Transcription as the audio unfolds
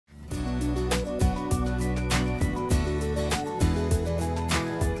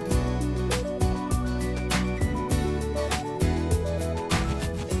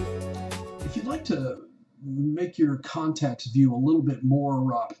make your contacts view a little bit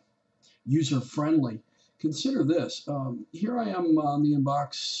more user-friendly, consider this. Here I am on the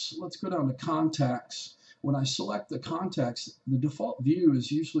inbox. Let's go down to contacts. When I select the contacts, the default view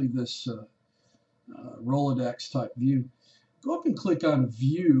is usually this Rolodex type view. Go up and click on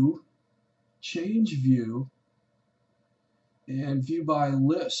View, change View, and View by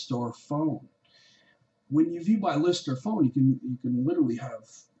List or Phone. When you view by list or phone, you can literally have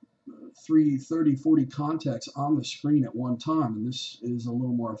 30, 40 contacts on the screen at one time, and this is a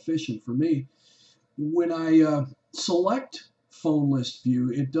little more efficient for me. When I select phone list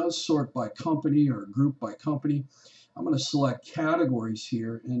view, it does sort by company or group by company. I'm going to select categories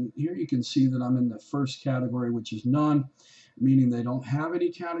here, and here you can see that I'm in the first category, which is none, meaning they don't have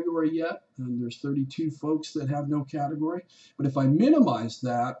any category yet, and there's 32 folks that have no category. But if I minimize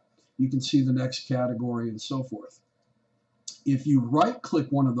that, you can see the next category and so forth. If you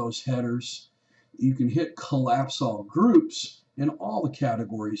right-click one of those headers, you can hit Collapse All Groups, and all the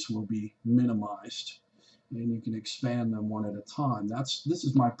categories will be minimized. And you can expand them one at a time. This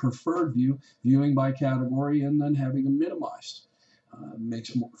is my preferred view, viewing by category and then having them minimized.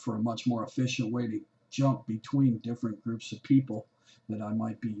 Makes for a much more efficient way to jump between different groups of people that I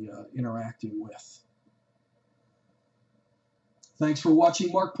might be interacting with. Thanks for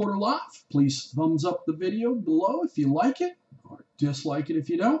watching Mark Porter Live. Please thumbs up the video below if you like it, or dislike it if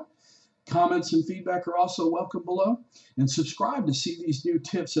you don't. Comments and feedback are also welcome below. And subscribe to see these new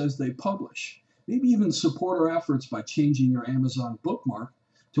tips as they publish. Maybe even support our efforts by changing your Amazon bookmark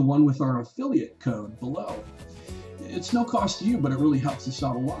to one with our affiliate code below. It's no cost to you, but it really helps us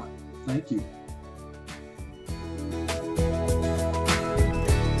out a lot. Thank you.